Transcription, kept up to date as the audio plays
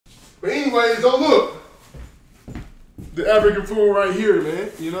But anyways, don't look. The African food right here,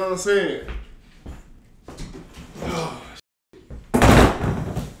 man. You know what I'm saying?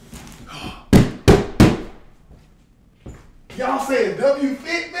 Y'all saying W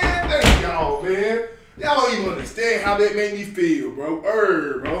fit, man? Thank y'all, man. Y'all don't even understand how that made me feel, bro.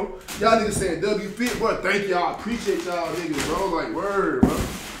 Bro. Y'all niggas saying W fit, bro. Thank y'all. Appreciate y'all niggas, bro. Like, word, bro.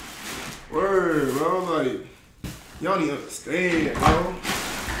 Word, bro. Like, y'all don't even understand, bro.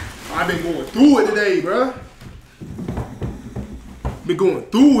 I've been going through it today, bro. Been going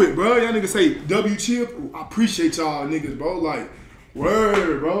through it, bro. Y'all niggas say W chip. I appreciate y'all niggas, bro. Like,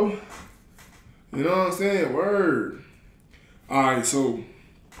 word, bro. You know what I'm saying? Word. Alright, so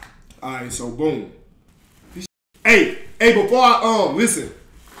boom. Hey, before I listen,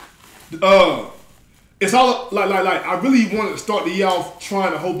 it's all like I really wanted to start the year off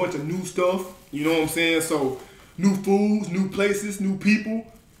trying a whole bunch of new stuff. You know what I'm saying? So new foods, new places, new people,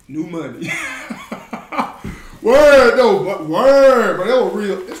 new money. Word though, but that was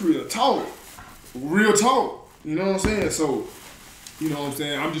real. It's real talk, real talk. You know what I'm saying? So you know what I'm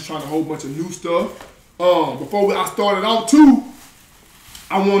saying? I'm just trying a whole bunch of new stuff. Before I started out too,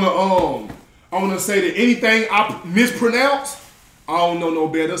 I wanna say that anything I mispronounce, I don't know no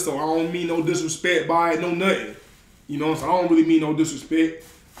better, so I don't mean no disrespect by it, no nothing. You know what I'm saying? I don't really mean no disrespect.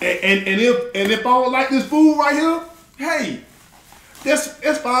 And if I don't like this food right here, hey,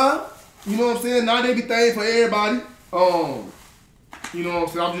 that's fine. You know what I'm saying? Not everything for everybody. You know what I'm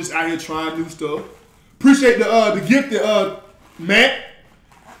saying? I'm just out here trying new stuff. Appreciate the gift that Matt.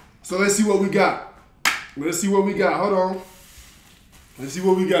 So let's see what we got. Let's see what we got. Hold on. Let's see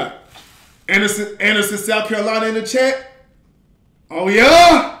what we got. Anderson, South Carolina in the chat. Oh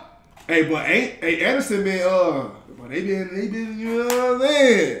yeah. Hey, but Anderson been but they been, you know what I'm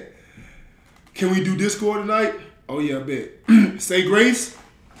saying? Can we do Discord tonight? Oh yeah, I bet. Say grace.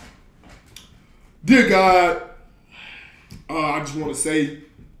 Dear God, I just want to say,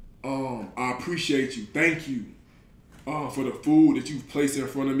 I appreciate you. Thank you for the food that you've placed in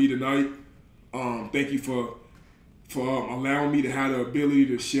front of me tonight. Thank you for allowing me to have the ability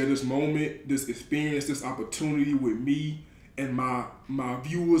to share this moment, this experience, this opportunity with me and my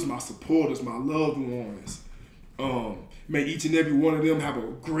viewers, my supporters, my loved ones. May each and every one of them have a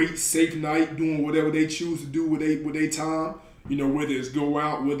great, safe night doing whatever they choose to do with their time. You know, whether it's go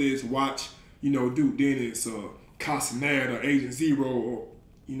out, whether it's watch, you know, DukeDennis, Cenat, or Agent Zero, or,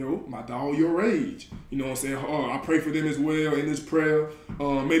 you know, my dog your age. You know what I'm saying? I pray for them as well in this prayer.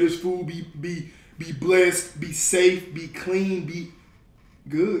 May this food be blessed, be safe, be clean, be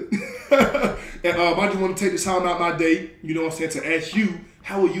good. And I just want to take this time out my day, you know what I'm saying, to ask you,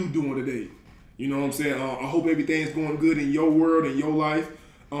 how are you doing today? You know what I'm saying? I hope everything's going good in your world, in your life.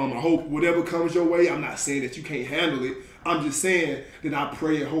 I hope whatever comes your way, I'm not saying that you can't handle it. I'm just saying that I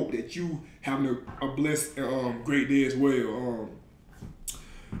pray and hope that you having a blessed, great day as well.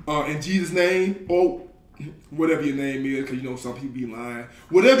 In Jesus' name, or whatever your name is, because you know some people be lying.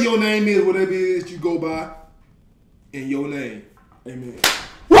 Whatever your name is, whatever it is you go by, in your name. Amen.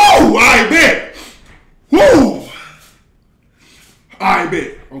 Woo! I bet. Woo! I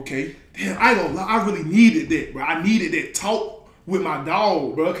bet. Okay. Damn, I ain't gonna lie. I really needed that, bro. I needed that talk with my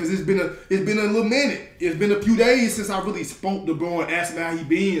dog, bro, because it's been a little minute. It's been a few days since I really spoke to bro and asked him how he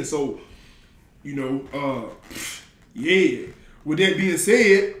been. So, you know, yeah. With that being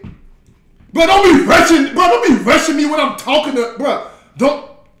said, bro, don't be rushing me when I'm talking to,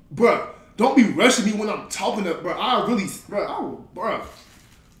 don't be rushing me when I'm talking to, bro.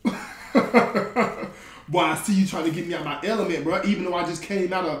 Boy, I see you trying to get me out my element, bro. Even though I just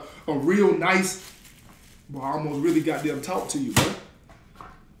came out of a real nice, boy, I almost really got them talk to you, bro.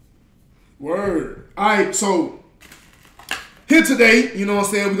 Word. All right, so here today, you know what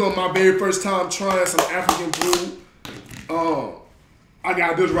I'm saying? We got my very first time trying some African food. I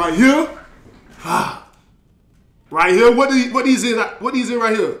got this right here. Right here. What is it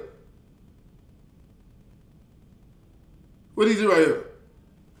right here? What is it right here?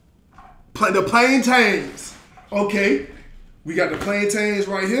 The plantains. Okay. We got the plantains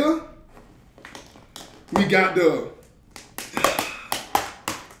right here. We got the...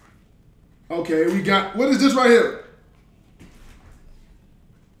 Okay, we got... What is this right here?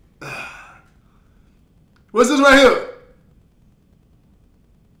 What's this right here?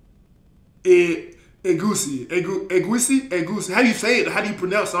 Egusi. How do you say it? How do you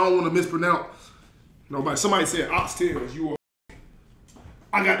pronounce it? I don't want to mispronounce. Nobody. Somebody said oxtails. You are.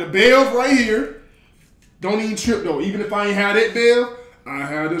 I got the bells right here. Don't even trip though. Even if I ain't have that bell, I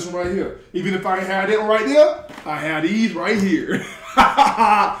have this one right here. Even if I ain't have that one right there, I have these right here.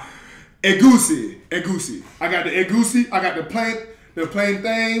 Egusi. I got the egusi. I got the plain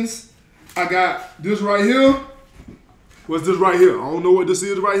things. I got this right here. What's this right here? I don't know what this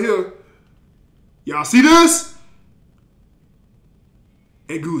is right here. Y'all see this?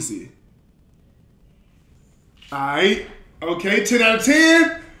 Egusi. Alright. Okay, 10 out of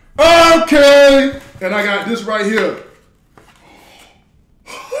 10. Okay. And I got this right here.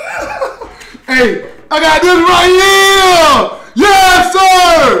 Hey, I got this right here. Yes,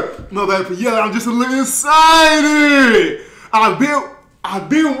 sir. No, bad for yelling. I'm just a little excited. I've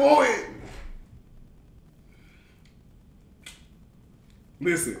been wanting.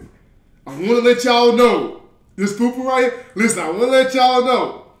 Listen, I want to let y'all know this poo-poo right here. Listen, I want to let y'all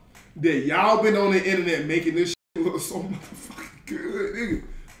know that y'all been on the internet making this shit look so motherfucking good, nigga.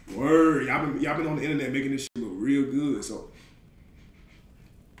 Word, y'all been on the internet making this shit look real good. So,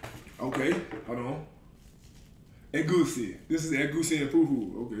 okay, hold on. Egusi. This is Egusi and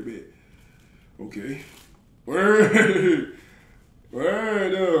poo-poo. Okay, bet. Okay. Word.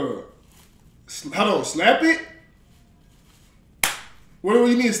 Word. Hold on, slap it? What do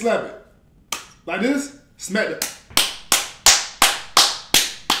you mean slap it? Like this? Smack it.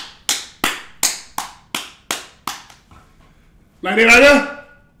 Like that, like that?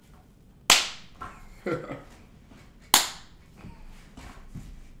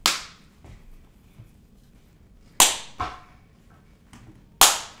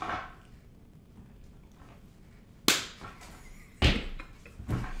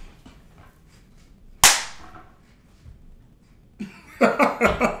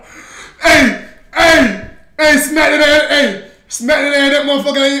 Hey, smack that ass, that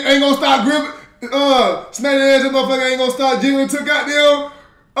motherfucker ain't gonna start gripping. Smack that ass, that motherfucker ain't gonna start jiggling to goddamn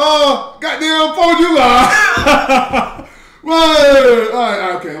 4th of July. Word.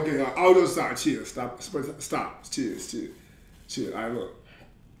 Alright, okay. All those side, chill, stop, chill. Alright, look.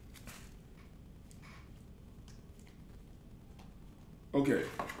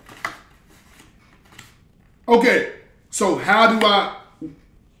 Okay, so how do I,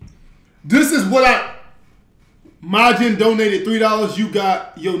 this is what Majin donated $3. You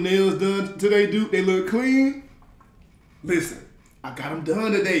got your nails done today, Duke. They look clean. Listen, I got them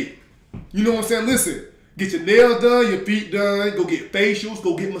done today. You know what I'm saying? Listen, get your nails done, your feet done. Go get facials.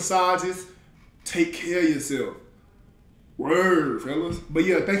 Go get massages. Take care of yourself. Word, fellas. But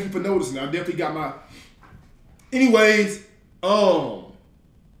yeah, thank you for noticing. I definitely got my. Anyways,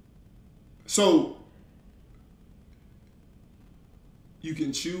 so you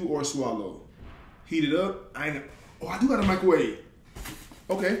can chew or swallow. Heat it up. I do got a microwave.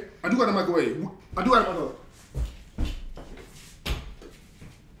 Okay, I do got a microwave.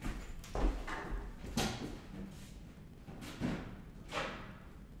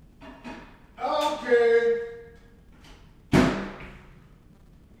 Okay.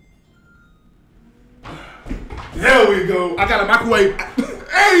 There we go. I got a microwave.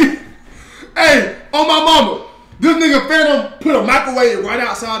 Hey, on my mama. This nigga Phantom put a microwave right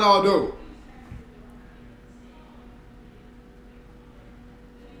outside our door.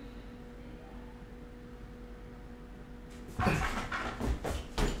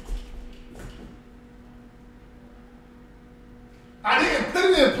 I didn't put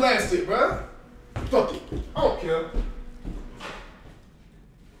it in plastic, bro. Fuck it. I don't care.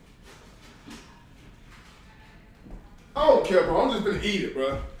 I don't care, bro. I'm just gonna eat it,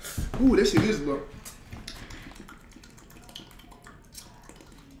 bro. Ooh, that shit is, bro.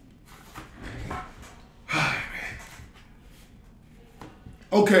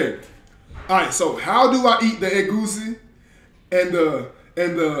 Okay. All right. So how do I eat the egusi and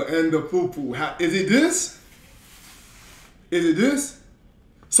the poo-poo? Is it this? Is it this?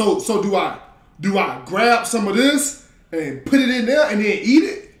 So do I grab some of this and put it in there and then eat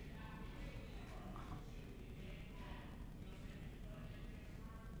it?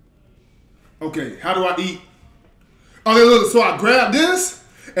 Okay, how do I eat? Okay, look, so I grab this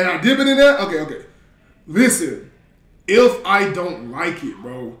and I dip it in there. Okay. Listen, if I don't like it,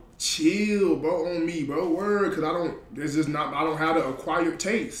 bro, chill, bro, on me, bro. Word, cause I don't have the acquired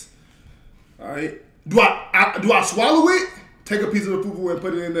taste. All right. Do I swallow it? Take a piece of the poo-poo and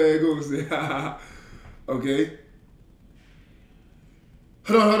put it in there and go and say, okay.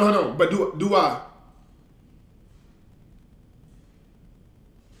 Hold on. But do I?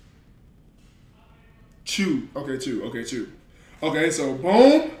 Chew. Okay, chew. Okay, so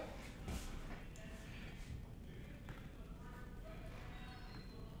boom.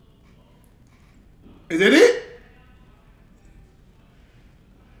 Is that it?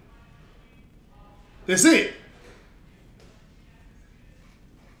 That's it.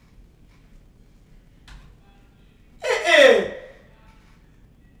 Hey.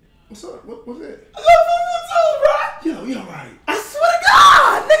 What's up? What's that? I love poo-poo too, bro. Yo, right. I swear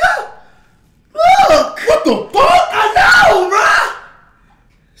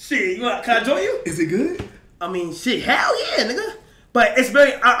Is it good? I mean, shit, hell yeah, nigga. But it's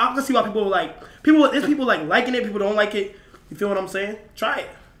very. I can see why people like people. There's people like liking it. People don't like it. You feel what I'm saying? Try it.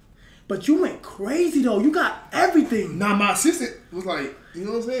 But you went crazy though. You got everything. Nah, my assistant was like, you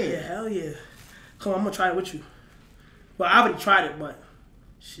know what I'm saying? Yeah, hell yeah. Come on, I'm gonna try it with you. Well, I already tried it, but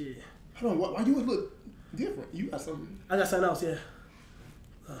shit. Hold on, why you look different? You got something? I got something else, yeah.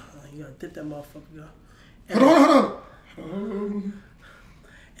 You gotta dip that motherfucker, yo. Hold on.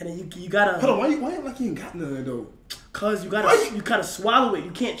 And then you gotta. Hold on, why you like you ain't got none though? Cause you gotta swallow it.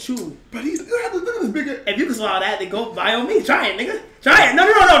 You can't chew. But look at this bigger. If you can swallow that, then go by all means. Try it, nigga. Try it. No.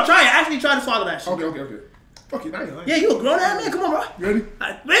 Try it. Actually, try to swallow that shit. Okay. Fuck it, I ain't. Yeah, you a grown ass man. Come on, bro. You ready?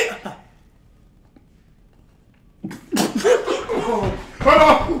 Wait.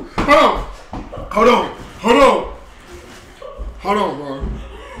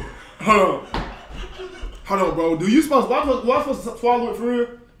 Hold on, bro. Do you supposed to swallow it for real?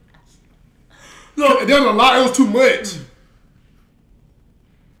 Look, there was a lot. It was too much.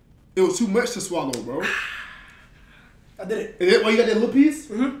 It was too much to swallow, bro. I did it. Is that why you got that little piece?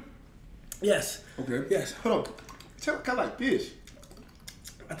 Mm-hmm. Yes. Okay. Yes. Hold on. Kind of like fish.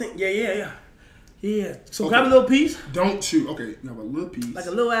 I think, yeah. So grab a little piece. Don't chew. Okay, you have a little piece. Like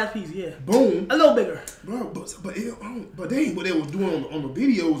a little ass piece, yeah. Boom. A little bigger. Bro, but they ain't what they was doing on the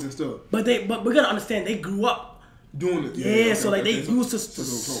videos and stuff. But we gotta understand, they grew up doing it. Yeah, okay, so like they used to.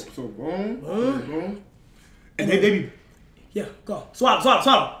 So boom. And they be. Yeah, go. Swallow.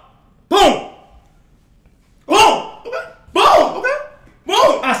 Boom. Okay.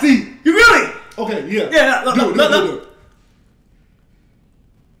 Boom. I see. You really? Okay, yeah. Yeah, look.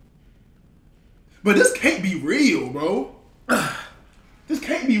 But this can't be real, bro. This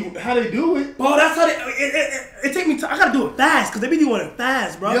can't be how they do it. Bro, that's how it take me time. I gotta do it fast, because they be doing it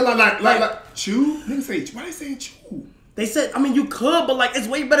fast, bro. Yeah, like chew? Niggas say, why they saying chew? They said, I mean, you could, but like, it's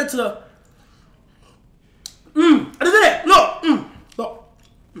way better to I just did it. Look.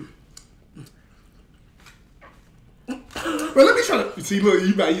 But let me try to see. Look,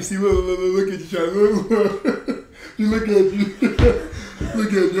 you see. Look at you trying to you look at you.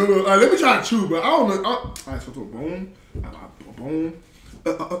 Look at you. All right, let me try to chew, but I don't know. All right, so boom, boom.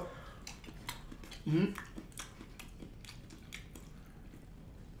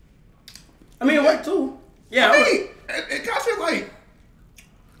 I mean, it worked too. Yeah. I mean, it got you like.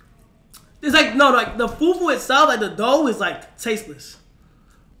 It's like like the fufu itself, like the dough is like tasteless,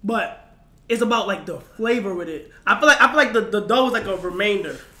 but it's about like the flavor with it. I feel like the dough is like a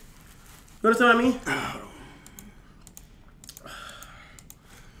remainder. You understand what I mean?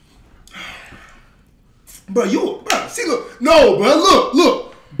 Bro, see, look, no, bro,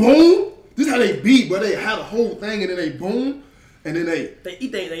 look, boom. This is how they beat, bro. They had a whole thing and then they boom, and then they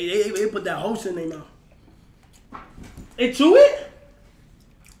eat. They put that whole shit in their mouth. They chew it.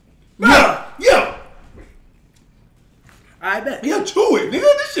 Yeah. I bet. Yeah, chew it, nigga.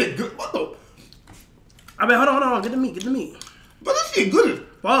 This shit good. What the? I mean, hold on. Get the meat. But this shit good as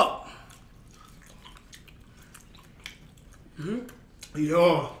fuck.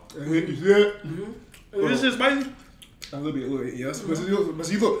 Yeah. You see it? Is this spicy? A little bit, yes. But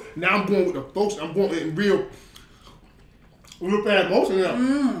see, look, now I'm going with the folks. I'm going in real fast motion now.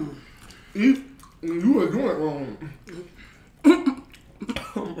 You were doing it wrong.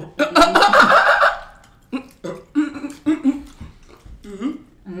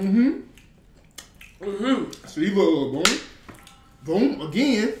 See, look, boom,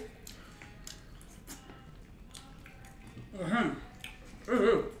 again.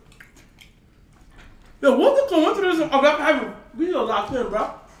 Yo, what's the coincidence of having video locked in,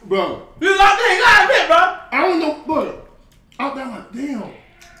 bro? Bro. You locked in, you gotta admit, bro. I don't know, but I'm there like, damn.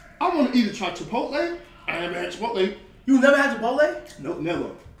 I want to either try Chipotle. I never had Chipotle. You never had Chipotle? No,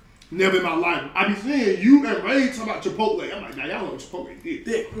 never. Never in my life. I be seeing you and Ray talking about Chipotle. I'm like, nah, y'all know what Chipotle did.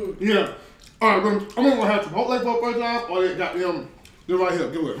 Yeah. All right, I'm gonna have Chipotle for the first time, or they got them. They're right here.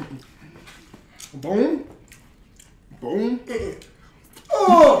 Give it. Boom.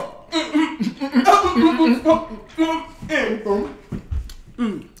 Oh.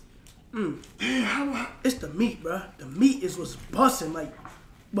 It's the meat, bro. The meat is what's busting. Like,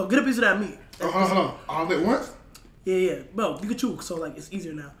 but get a piece of that meat. Hold on. All at once? Yeah. Bro, you can chew, so like it's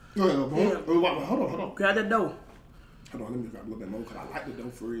easier now. Hold on. Grab that dough. Hold on, let me grab a little bit more because I like the dough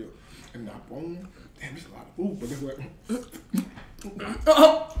for real. And now, boom. Damn, it's a lot of food, but guess what?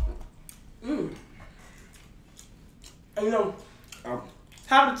 And you know,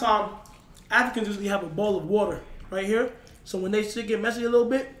 half the time, Africans usually have a bowl of water right here. So when they shit get messy a little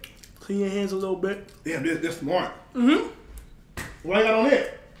bit, clean your hands a little bit. Damn, that's smart. What you got on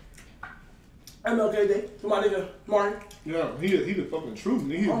there? MLK Day. To my nigga, Martin. Yeah, he the fucking truth,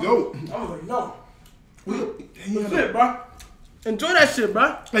 nigga. He a goat. I don't even know. That's it, bro. Enjoy that shit,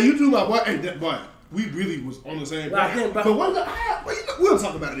 bro. Hey, you too, my boy. Hey, that boy, we really was on the same page. But what the? We'll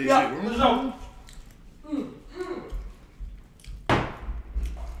talk about this shit, bro.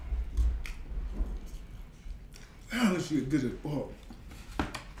 Damn, this shit good as fuck.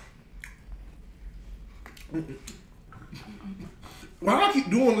 Why I keep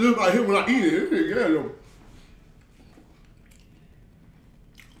doing this right here when I eat it? This shit good, though.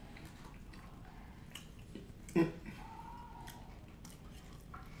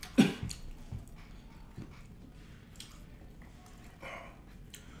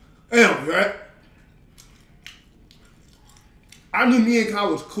 Damn, right? I knew me and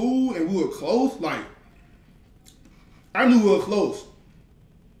Kyle was cool and we were close. Like, I knew we were close,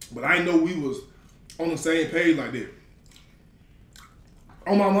 but I didn't know we was on the same page like that.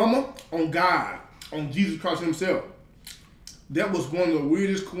 On my mama, on God, on Jesus Christ himself. That was one of the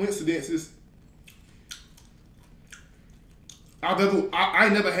weirdest coincidences I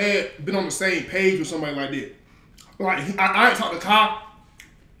never had been on the same page with somebody like that. Like, I ain't talked to Kyle.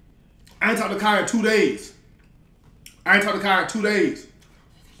 I ain't talked to Kai in 2 days.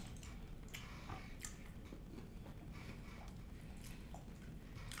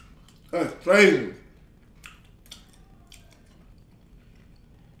 That's crazy.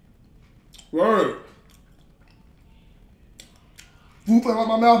 Word. Food fell out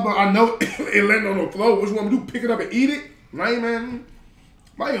my mouth, but I know it landed on the floor. What you want me to do? Pick it up and eat it? Man.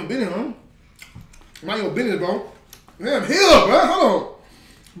 Why you been in, huh? Why you been in, bro? Damn, here, bro. Hold on.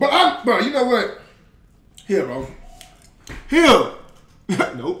 Bro, you know what? Here, bro. Here.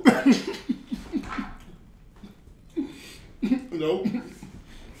 Nope. Nope.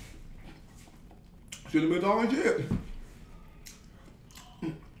 Should have been all in jail.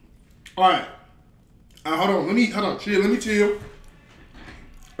 Alright. Hold on. Chill. Let me chill.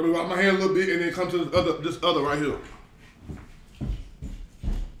 Let me wipe my hand a little bit and then come to this other right here.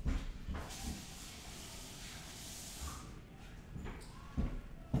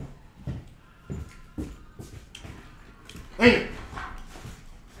 Damn.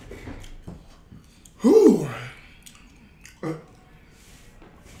 Whew.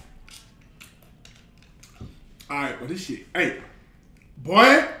 Alright, well this shit. Hey,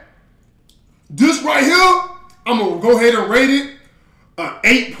 boy, this right here, I'm gonna go ahead and rate it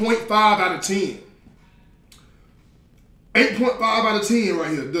 8.5 out of 10. 8.5 out of 10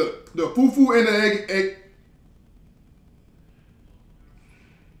 right here. The fufu and the egg.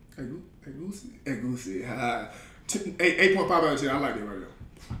 Egusi. 8.5 out of 10. I like that right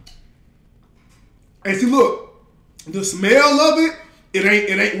there. And see, look, the smell of it, it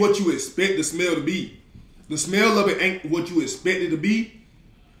ain't what you expect the smell to be. The smell of it ain't what you expect it to be.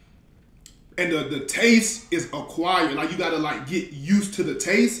 And the taste is acquired. Like, you gotta like get used to the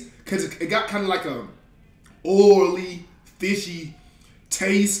taste, because it got kind of like a oily, fishy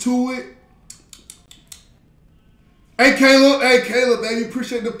taste to it. Hey Caleb, baby,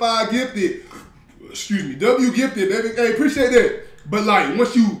 appreciate the 5 gifted. Excuse me, W gifted, baby. Hey, appreciate that. But like,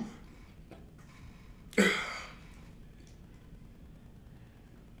 once you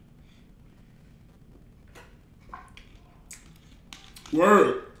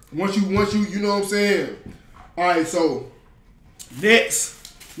word. Once you know what I'm saying? Alright, so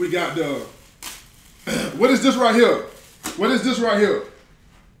next we got the what is this right here? What is this right here?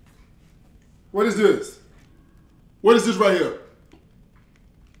 What is this? What is this right here?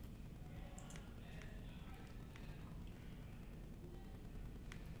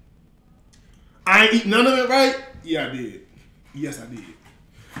 I ain't eat none of it, right? Yeah, I did. Yes, I did.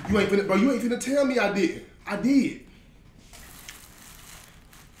 You ain't finna tell me I didn't. I did.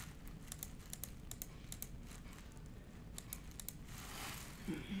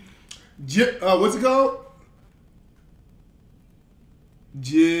 What's it called?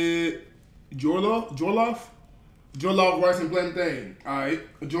 Jollof rice and plantain. Alright.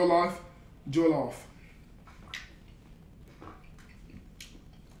 Jollof.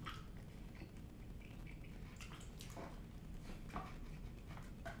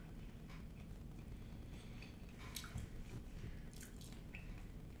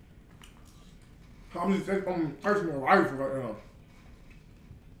 I'm just tasting the rice right now.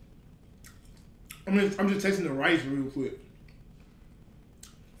 I'm just tasting the rice real quick.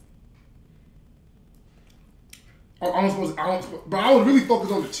 But I was really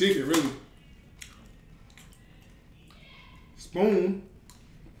focused on the chicken, really. Spoon.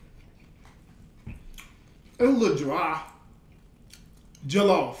 It's a little dry.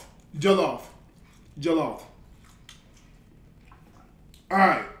 Jollof.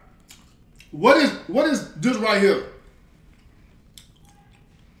 Alright. What is this right here?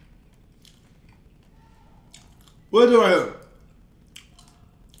 What is it right here?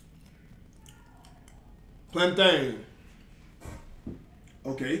 Plantain.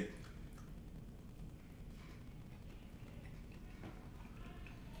 Okay.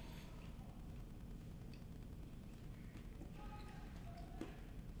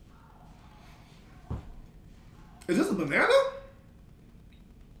 Is this a banana?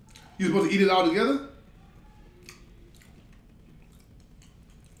 You supposed to eat it all together?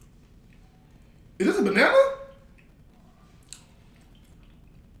 Is this a banana?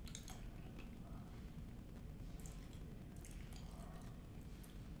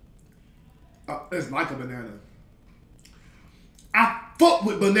 It's like a banana. I fuck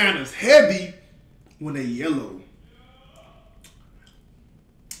with bananas heavy when they yellow.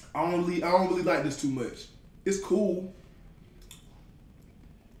 I don't really like this too much. It's cool.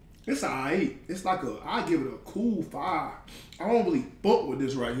 It's alright. It's like I give it a cool 5. I don't really fuck with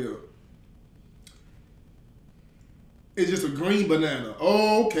this right here. It's just a green banana.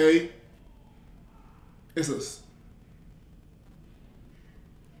 Oh, okay. It's a.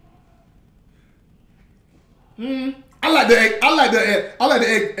 I like the egg. I like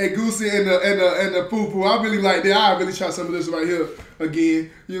the egg goosey and the poo poo. I really like that. I really try some of this right here again.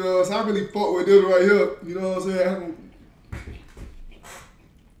 You know, so I really fuck with this right here. You know what I'm saying?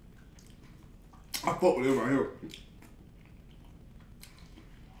 I fuck with this right here.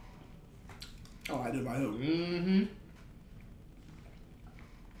 I like this right here. Mm-hmm.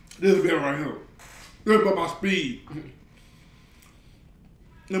 This bit right here. This is about my speed.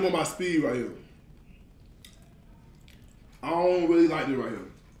 This is about my speed right here. I don't really like this right here.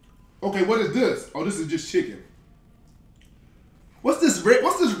 Okay, what is this? Oh, this is just chicken. What's this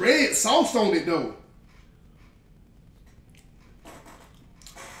red sauce on it though?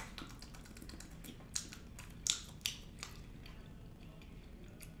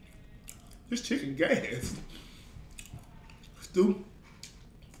 This chicken gas. Stew.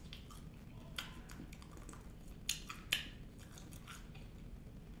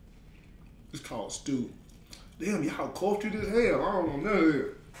 It's called stew. Damn, y'all cultured as hell. I don't know none of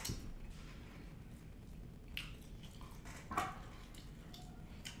that.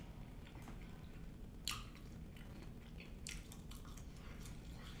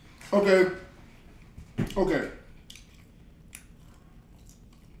 Okay. Okay.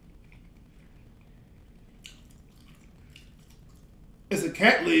 It's a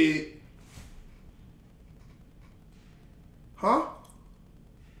cat leg. Huh?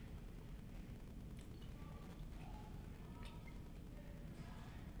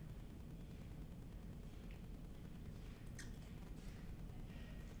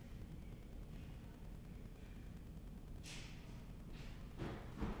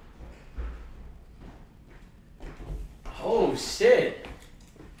 Oh shit.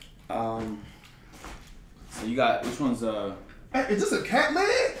 So you got which one's Hey, is this a cat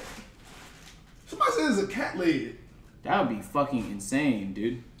leg? Somebody said it's a cat leg. That would be fucking insane,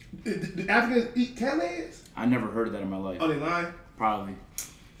 dude. Do Africans eat cat legs? I never heard of that in my life. Oh, they lying? Probably.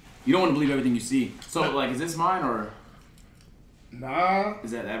 You don't want to believe everything you see. So like, is this mine or? Nah.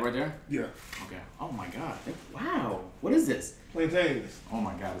 Is that right there? Yeah. Okay. Oh my god. Wow. What is this? Plantains. Oh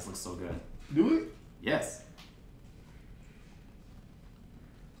my god, this looks so good. Do it? Yes.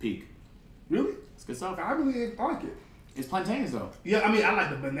 Peak. Really? It's good stuff. I really like it. It's plantains though. Yeah, I mean, I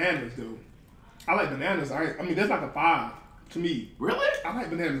like the bananas though. I like bananas. I mean, that's like a 5 to me. Really? I like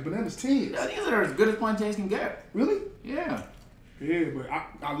bananas. Bananas 10. Yeah, these are as good as plantains can get. Really? Yeah. Yeah, but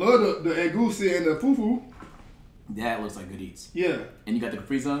I love the egusi and the fufu. That looks like good eats. Yeah. And you got the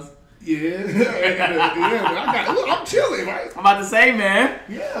Capri Suns? Yeah. Yeah, but I'm chilling, right? I'm about to say, man.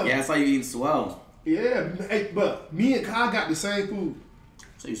 Yeah. Yeah, that's how you eating swell. Yeah, hey, but me and Kai got the same food.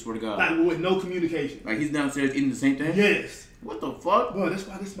 So you swear to God. Like with no communication. Like he's downstairs eating the same thing? Yes. What the fuck? Bro, that's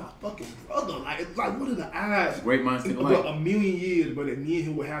why this is my fucking brother. Like, it's like, what are the odds? Great minds think About alike. a million years, but that me and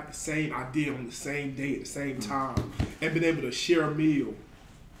him would have the same idea on the same day at the same time and been able to share a meal.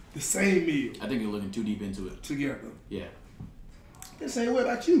 The same meal. I think you're looking too deep into it. Together. Yeah. The same way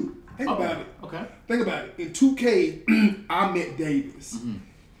about you. Think about it. Okay. Think about it. In 2K, I met Davis,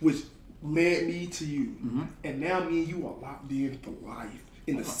 which led me to you. And now me and you are locked in for life.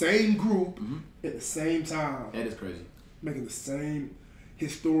 In the same group, at the same time. That is crazy. Making the same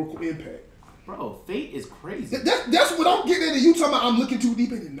historical impact. Bro, fate is crazy. That's what I'm getting into. You talking about I'm looking too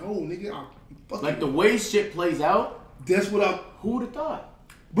deep into. No, nigga. I'm fucking. Like the way shit plays out, That's what I'm. who would have thought?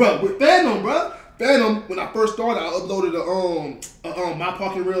 Bro, with Phantom, bro. Phantom, when I first started, I uploaded a My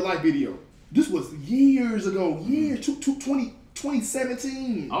Park in Real Life video. This was years ago.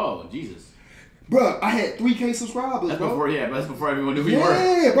 2017. Oh, Jesus. Bro, I had 3K subscribers, That's bro. that's before everyone knew who you were.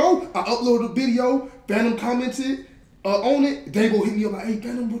 Yeah, bro. I uploaded a video. Phantom commented on it. They go hit me up like, hey,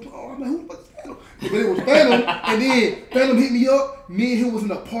 Phantom, bro. Oh, I'm like, who the fuck is Phantom? But it was Phantom. And then Phantom hit me up. Me and him was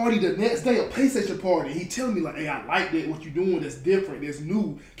in a party the next day, a PlayStation party. He telling me like, hey, I like that. What you doing? That's different. That's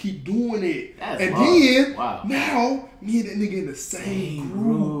new. Keep doing it. That's and love. then, Wow. now, me and that nigga in the same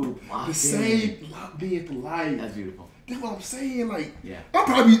group. The same locked in for life. That's beautiful. That's what I'm saying. Like, Yeah. I'm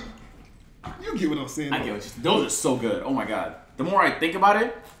probably, you get what I'm saying. I get what you. Those are so good. Oh my god. The more I think about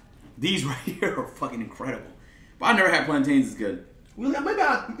it, these right here are fucking incredible. But I never had plantains as good. Well, maybe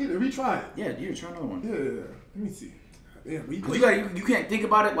I need to retry it. Yeah, you try another one. Yeah. Let me see. Damn, Cause you can't think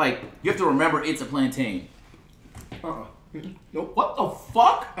about it like you have to remember it's a plantain. Nope. What the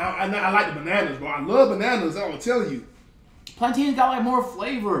fuck? I like the bananas, bro. I love bananas. I'm telling you. Plantains got like more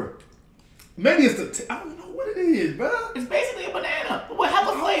flavor. Maybe it's I don't know what it is, bro. It's basically a banana, but with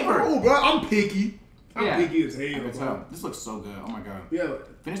hella flavor. Oh, bro, I'm picky. I'm Yeah. picky as hell, I can bro. tell. This looks so good. Oh my god. Yeah.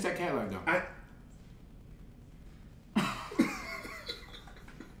 Finish that cat leg though.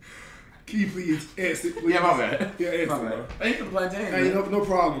 Can you please exit, please? Yeah, my bad. Yeah, exit, My bro. bad. I ate the plantain. Hey, man. no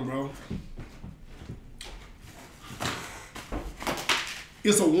problem, bro.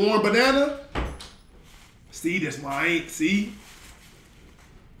 It's a warm banana. See, that's why I ain't. See?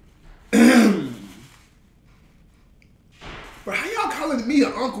 But how y'all calling me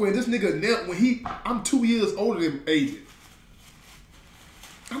an uncle and this nigga Nep when I'm 2 years older than Agent?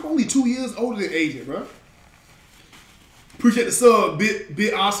 I'm only 2 years older than Agent, bro. Appreciate the sub,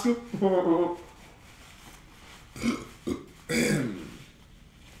 bit Oscar.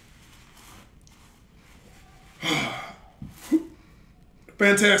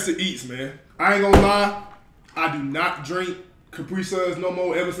 Fantastic eats, man. I ain't gonna lie. I do not drink Capri Suns no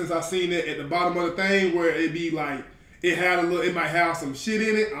more ever since I seen it at the bottom of the thing where it be like, it might have some shit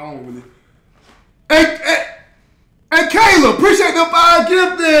in it. I don't really. Hey, Kayla, appreciate the 5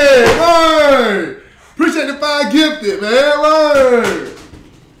 gifted. Word. Appreciate the 5 gifted, man. Word.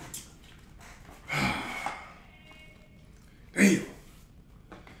 Damn.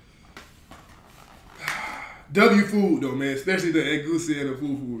 W food though, man. Especially the egusi and the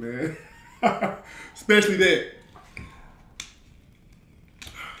fufu, man. Especially that.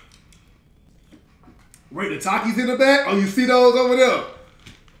 Wait, the Takis in the back? Oh, you see those over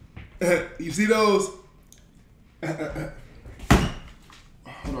there? You see those?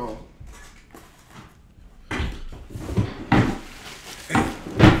 Hold on.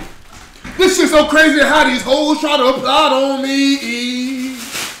 This shit's so crazy how these hoes try to plot on me.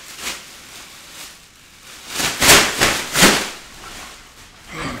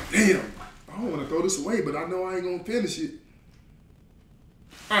 Damn. I don't want to throw this away, but I know I ain't going to finish it.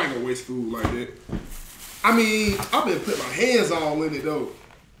 I ain't going to waste food like that. I mean, I've been putting my hands all in it, though.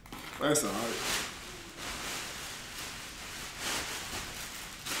 That's all right.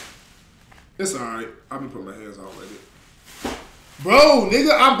 It's all right. I've been putting my hands all in it. Bro,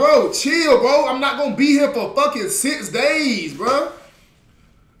 nigga, chill, bro. I'm not going to be here for fucking 6 days, bro.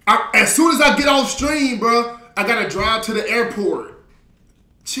 As soon as I get off stream, bro, I got to drive to the airport.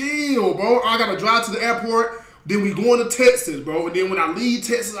 Chill, bro. I got to drive to the airport. Then we going to Texas, bro. And then when I leave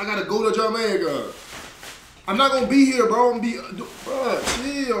Texas, I got to go to Jamaica. I'm not going to be here, bro. Bro,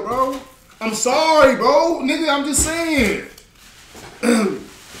 chill, bro. I'm sorry, bro. Nigga, I'm just saying.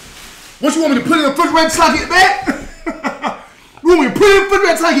 What, you want me to put in the refrigerator till I get back? You want me to put it in the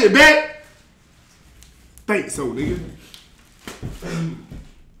refrigerator till I get back? Think so, nigga.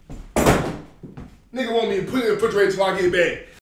 Nigga want me to put it in the refrigerator till I get back.